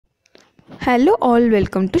Hello all,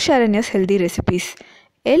 welcome to ஷரண்யாஸ் healthy recipes.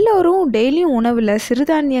 எல்லோரும் டெய்லியும் உணவில்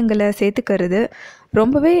சிறுதானியங்களை சேர்த்துக்கிறது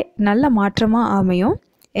ரொம்பவே நல்ல மாற்றமாக அமையும்.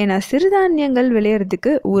 ஏன்னா சிறுதானியங்கள்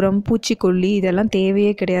விளையிறதுக்கு உரம், பூச்சிக்கொல்லி இதெல்லாம்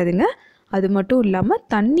தேவையே கிடையாதுங்க. அது மட்டும் இல்லாமல்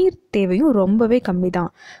தண்ணீர் தேவையும் ரொம்பவே கம்மி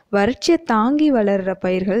தான். வறட்சியை தாங்கி வளர்கிற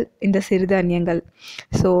பயிர்கள் இந்த சிறுதானியங்கள்.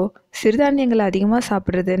 ஸோ சிறுதானியங்களை அதிகமாக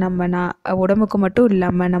சாப்பிட்றது நம்ம உடம்புக்கு மட்டும்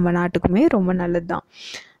இல்லாமல் நம்ம நாட்டுக்குமே ரொம்ப நல்லது தான்.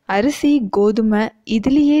 அரிசி, கோதுமை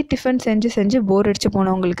இதுலேயே டிஃபன் செஞ்சு போர் அடித்து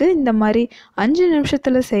போனவங்களுக்கு இந்த மாதிரி 5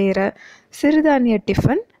 நிமிஷத்தில் செய்கிற சிறுதானிய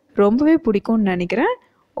டிஃபன் ரொம்பவே பிடிக்கும்னு நினைக்கிறேன்.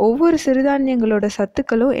 ஒவ்வொரு சிறுதானியங்களோட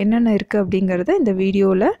சத்துக்களும் என்னென்ன இருக்குது அப்படிங்கிறத இந்த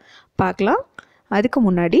வீடியோவில் பார்க்கலாம். அதுக்கு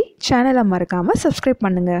முன்னாடி சேனலை மறக்காமல் சப்ஸ்கிரைப்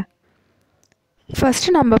பண்ணுங்கள்.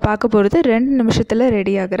 ஃபஸ்ட்டு நம்ம பார்க்க போகிறது 2 நிமிஷத்தில்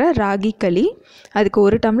ரெடி ஆகிற ராகி களி. அதுக்கு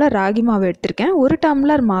 1 டம்ளர் ராகி மாவு எடுத்திருக்கேன். 1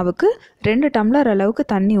 டம்ளர் மாவுக்கு 2 டம்ளர் அளவுக்கு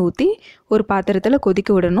தண்ணி ஊற்றி ஒரு பாத்திரத்தில்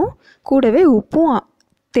கொதிக்க விடணும். கூடவே உப்பும்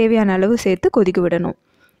தேவையான அளவு சேர்த்து கொதிக்க விடணும்.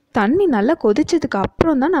 தண்ணி நல்லா கொதிச்சதுக்கு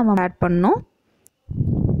அப்புறம் தான் நம்ம ஆட் பண்ணணும்.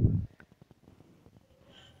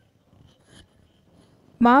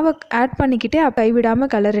 மாவை ஆட் பண்ணிக்கிட்டே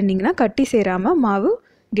கைவிடாமல் கலரினிங்கன்னா கட்டி சேராமல் மாவு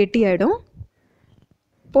கெட்டியாயிடும்.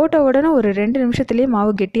 போட்ட உடனே ஒரு 2 நிமிஷத்துலேயே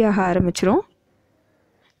மாவு கெட்டியாக ஆரம்பிச்சிரும்.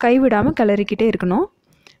 கைவிடாமல் கிளறிக்கிட்டே இருக்கணும்.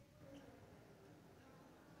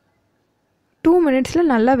 2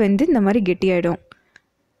 மினிட்ஸில் நல்லா வெந்து இந்த மாதிரி கெட்டியாயிடும்.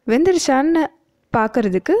 வெந்துருச்சான்னு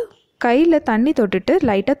பார்க்குறதுக்கு கையில் தண்ணி தொட்டுட்டு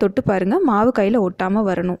லைட்டாக தொட்டு பாருங்கள். மாவு கையில் ஒட்டாமல்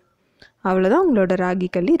வரணும். அவ்வளோதான், உங்களோட ராகி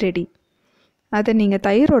களி ரெடி. அதை நீங்கள்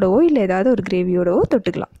தயிரோடவோ இல்லை ஏதாவது ஒரு கிரேவியோடவோ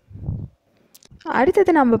தொட்டுக்கலாம்.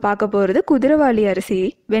 அடுத்தது நம்ம பார்க்க போகிறது குதிரைவாலி அரிசி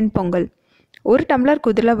வெண்பொங்கல். 1 டம்ளர்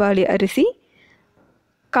குதிரைவாலி அரிசி,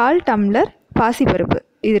 1/4 டம்ளர் பாசிப்பருப்பு,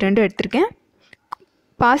 இது 2 எடுத்திருக்கேன்.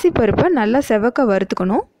 பாசிப்பருப்பை நல்லா செவக்க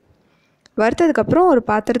வறுத்துக்கணும். வறுத்ததுக்கப்புறம் ஒரு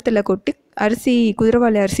பாத்திரத்தில் கொட்டி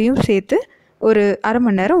குதிரைவாலி அரிசியும் சேர்த்து ஒரு 1/2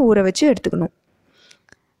 மணி நேரம் ஊற வச்சு எடுத்துக்கணும்.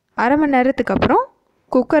 1/2 மணி நேரத்துக்கு அப்புறம்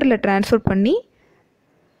குக்கரில் ட்ரான்ஸ்ஃபர் பண்ணி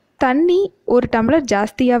தண்ணி 1 டம்ளர்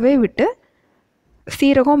ஜாஸ்தியாகவே விட்டு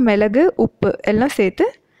சீரகம், மிளகு, உப்பு எல்லாம் சேர்த்து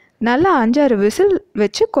நல்லா 5-6 விசில்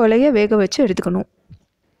வச்சு கொலைய வேக வச்சு எடுத்துக்கணும்.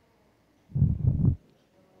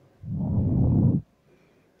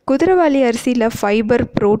 குதிரைவாலி அரிசியில் ஃபைபர்,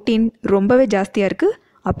 புரோட்டீன் ரொம்பவே ஜாஸ்தியாக இருக்குது.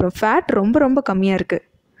 அப்புறம் ஃபேட் ரொம்ப கம்மியாக இருக்குது.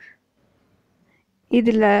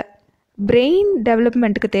 இதில் பிரெயின்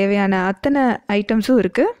டெவலப்மெண்ட்டுக்கு தேவையான அத்தனை ஐட்டம்ஸும்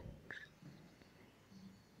இருக்குது.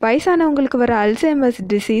 வயசானவங்களுக்கு வர அல்சைமர்ஸ்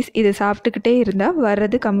டிசீஸ் இதை சாப்பிட்டுக்கிட்டே இருந்தால்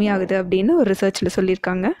வர்றது கம்மியாகுது அப்படின்னு ஒரு ரிசர்ச்சில்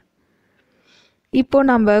சொல்லியிருக்காங்க. இப்போது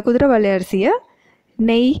நம்ம குதிரைவாலி அரிசியை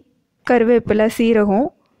நெய், கருவேப்பிலை, சீரகம்,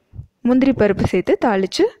 முந்திரி பருப்பு சேர்த்து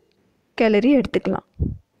தாளித்து கிளறி எடுத்துக்கலாம்.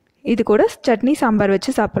 இது கூட சட்னி, சாம்பார்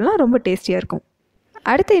வச்சு சாப்பிட்லாம். ரொம்ப டேஸ்டியாக இருக்கும்.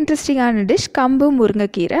 அடுத்த இன்ட்ரெஸ்டிங்கான டிஷ் கம்பு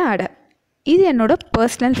முருங்கைக்கீரை அடை. இது என்னோடய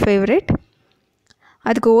பர்சனல் ஃபேவரேட்.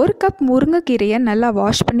 அதுக்கு 1 கப் முருங்கைக்கீரையை நல்லா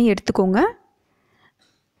வாஷ் பண்ணி எடுத்துக்கோங்க.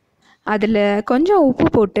 அதில் கொஞ்சம் உப்பு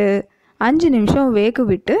போட்டு 5 நிமிஷம் வேக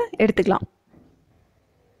விட்டு எடுத்துக்கலாம்.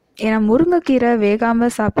 ஏன்னா முருங்கைக்கீரை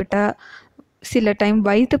வேகாமல் சாப்பிட்டா சில டைம்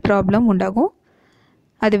வயிற்று ப்ராப்ளம் உண்டாகும்.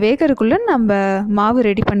 அது வேகிறதுக்குள்ளே நம்ம மாவு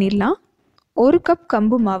ரெடி பண்ணிடலாம். 1 கப்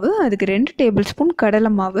கம்பு மாவு, அதுக்கு 2 டேபிள் ஸ்பூன்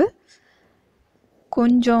கடலை மாவு,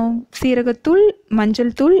 கொஞ்சம் சீரகத்தூள்,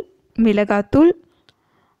 மஞ்சள் தூள், மிளகாத்தூள்,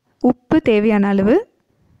 உப்பு தேவையான அளவு,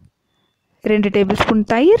 2 டேபிள் ஸ்பூன்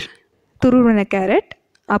தயிர், துருவின கேரட்,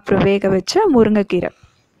 அப்புறம் வேக வச்ச முருங்கைக்கீரை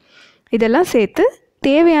இதெல்லாம் சேர்த்து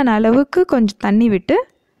தேவையான அளவுக்கு கொஞ்சம் தண்ணி விட்டு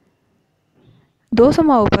தோசை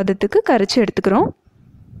மாவு பதத்துக்கு கரைச்சி எடுத்துக்கிறோம்.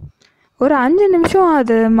 ஒரு 5 நிமிஷம்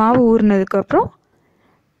அது மாவு ஊறினதுக்கப்புறம்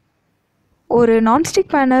ஒரு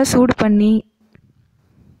நான்ஸ்டிக் பேனை சூடு பண்ணி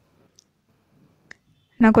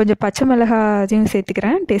நான் கொஞ்சம் பச்சை மிளகாய் அதையும்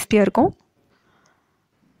சேர்த்துக்கிறேன், டேஸ்டியாக இருக்கும்.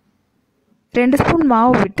 2 ஸ்பூன்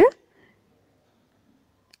மாவு விட்டு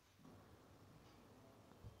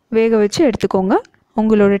வேக வச்சு எடுத்துக்கோங்க.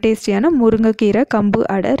 உங்களோட டேஸ்டியான முருங்கைக்கீரை கம்பு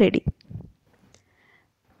அடை ரெடி.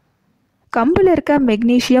 கம்பில் இருக்க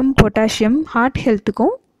மெக்னீஷியம், பொட்டாசியம் ஹார்ட்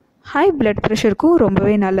ஹெல்த்துக்கும் ஹை பிளட் ப்ரெஷருக்கும்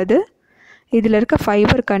ரொம்பவே நல்லது. இதில் இருக்க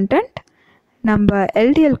ஃபைபர் கண்டென்ட் நம்ம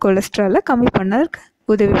எல்டிஎல் கொலஸ்ட்ராலை கம்மி பண்ண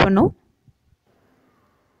உதவி பண்ணும்.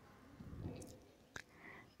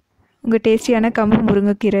 உங்கள் டேஸ்டியான கம்பு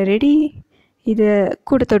முருங்கைக்கீரை ரெடி. இதை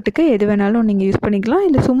கூட தொட்டுக்க எது வேணாலும் நீங்கள் யூஸ் பண்ணிக்கலாம்.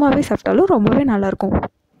 இல்லை சும்மாவே சாப்பிட்டாலும் ரொம்பவே நல்லாயிருக்கும்.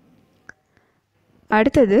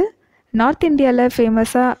 அடுத்தது நார்த் இந்தியாவில்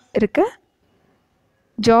ஃபேமஸாக இருக்க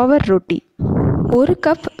ஜாவர் ரொட்டி. 1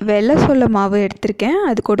 கப் வெள்ளை சோள மாவு எடுத்திருக்கேன்.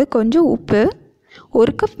 அது கூட கொஞ்சம் உப்பு,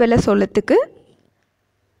 1 கப் வெள்ளை சோளத்துக்கு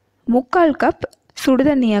 3/4 கப்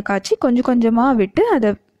சுடுதண்ணியை காய்ச்சி கொஞ்சம் கொஞ்சமாக விட்டு அதை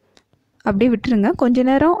அப்படியே விட்டுருங்க. கொஞ்ச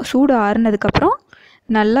நேரம் சூடு ஆறுனதுக்கப்புறம்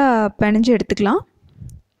நல்லா பிணைஞ்சு எடுத்துக்கலாம்.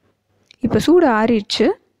 இப்போ சூடு ஆறிடுச்சு.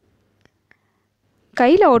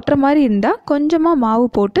 கையில் ஒட்டுற மாதிரி இருந்தால் கொஞ்சமாக மாவு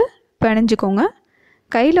போட்டு பிணைஞ்சிக்கோங்க.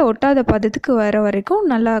 கையில் ஒட்டாத பதத்துக்கு வர வரைக்கும்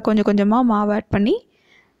நல்லா கொஞ்சம் கொஞ்சமாக மாவு ஆட் பண்ணி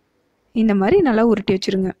இந்த மாதிரி நல்லா உருட்டி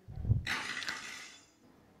வச்சுருங்க.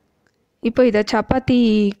 இப்போ இதை சப்பாத்தி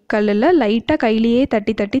கல்லில் லைட்டாக கையிலேயே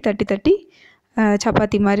தட்டி தட்டி தட்டி தட்டி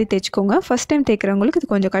சப்பாத்தி மாதிரி தேய்ச்சிக்கோங்க. ஃபஸ்ட் டைம் தேய்க்கிறவங்களுக்கு இது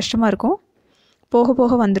கொஞ்சம் கஷ்டமாக இருக்கும், போக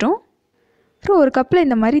போக வந்துடும். அப்புறம் ஒரு கப்பில்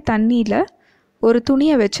இந்த மாதிரி தண்ணியில் ஒரு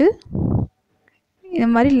துணியை வச்சு இந்த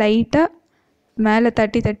மாதிரி லைட்டாக மேலே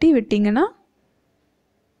தட்டி தட்டி விட்டிங்கன்னா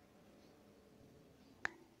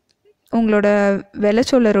உங்களோட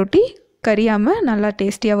வெள்ளைச்சோள ரொட்டி கரியாமல் நல்லா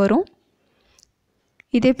டேஸ்டியாக வரும்.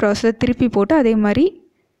 இதே ப்ராசஸ் திருப்பி போட்டு அதே மாதிரி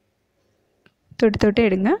தொட்டு தொட்டு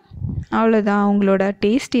எடுங்க. அவ்வளோதான், உங்களோட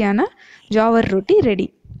டேஸ்டியான ஜாவர் ரொட்டி ரெடி.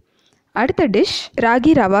 அடுத்த டிஷ்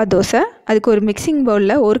ராகி ரவா தோசை. அதுக்கு ஒரு மிக்சிங்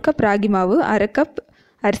பவுலில் 1 கப் ராகி மாவு, 1/2 கப்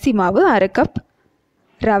அரிசி மாவு, 1/2 கப்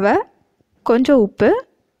ரவை, கொஞ்சம் உப்பு,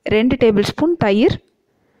 2 டேபிள் ஸ்பூன் தயிர்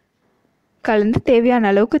கலந்து தேவையான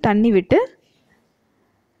அளவுக்கு தண்ணி விட்டு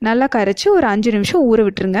நல்லா கரைச்சி ஒரு 5 நிமிஷம் ஊற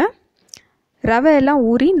விட்டுருங்க. ரவை எல்லாம்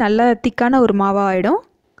ஊறி நல்லா திக்கான ஒரு மாவாக ஆகிடும்.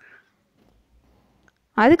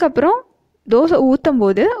 அதுக்கப்புறம் தோசை ஊற்றும்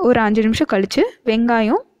போது ஒரு 5 நிமிஷம் கழித்து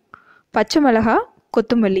வெங்காயம், பச்சை மிளகாய்,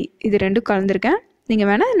 கொத்தமல்லி இது 2 கலந்துருக்கேன். நீங்கள்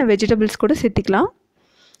வேணால் இந்த வெஜிடபிள்ஸ் கூட சேர்த்திக்கலாம்.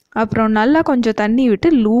 அப்புறம் நல்லா கொஞ்சம் தண்ணி விட்டு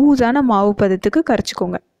லூஸான மாவு பதத்துக்கு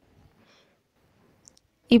கரைச்சிக்கோங்க.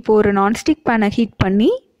 இப்போது ஒரு நான்ஸ்டிக் பேனை ஹீட்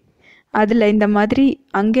பண்ணி அதில் இந்த மாதிரி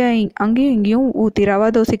அங்கேயும் இங்கேயும் ஊற்றி ரவா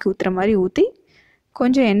தோசைக்கு ஊற்றுற மாதிரி ஊற்றி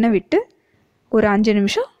கொஞ்சம் எண்ணெய் விட்டு ஒரு 5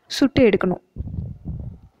 நிமிஷம் சுட்டு எடுக்கணும்.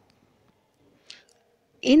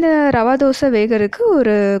 இந்த ரவா தோசை வேகிறதுக்கு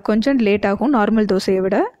ஒரு கொஞ்சம் லேட் ஆகும் நார்மல் தோசையை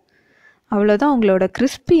விட. அவ்வளோதான், உங்களோட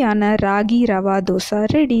கிறிஸ்பியான ராகி ரவா தோசை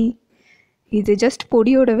ரெடி. இது ஜஸ்ட்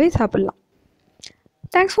பொடியோடவே சாப்பிட்லாம்.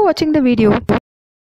 தேங்க்ஸ் ஃபார் வாட்சிங் த வீடியோ.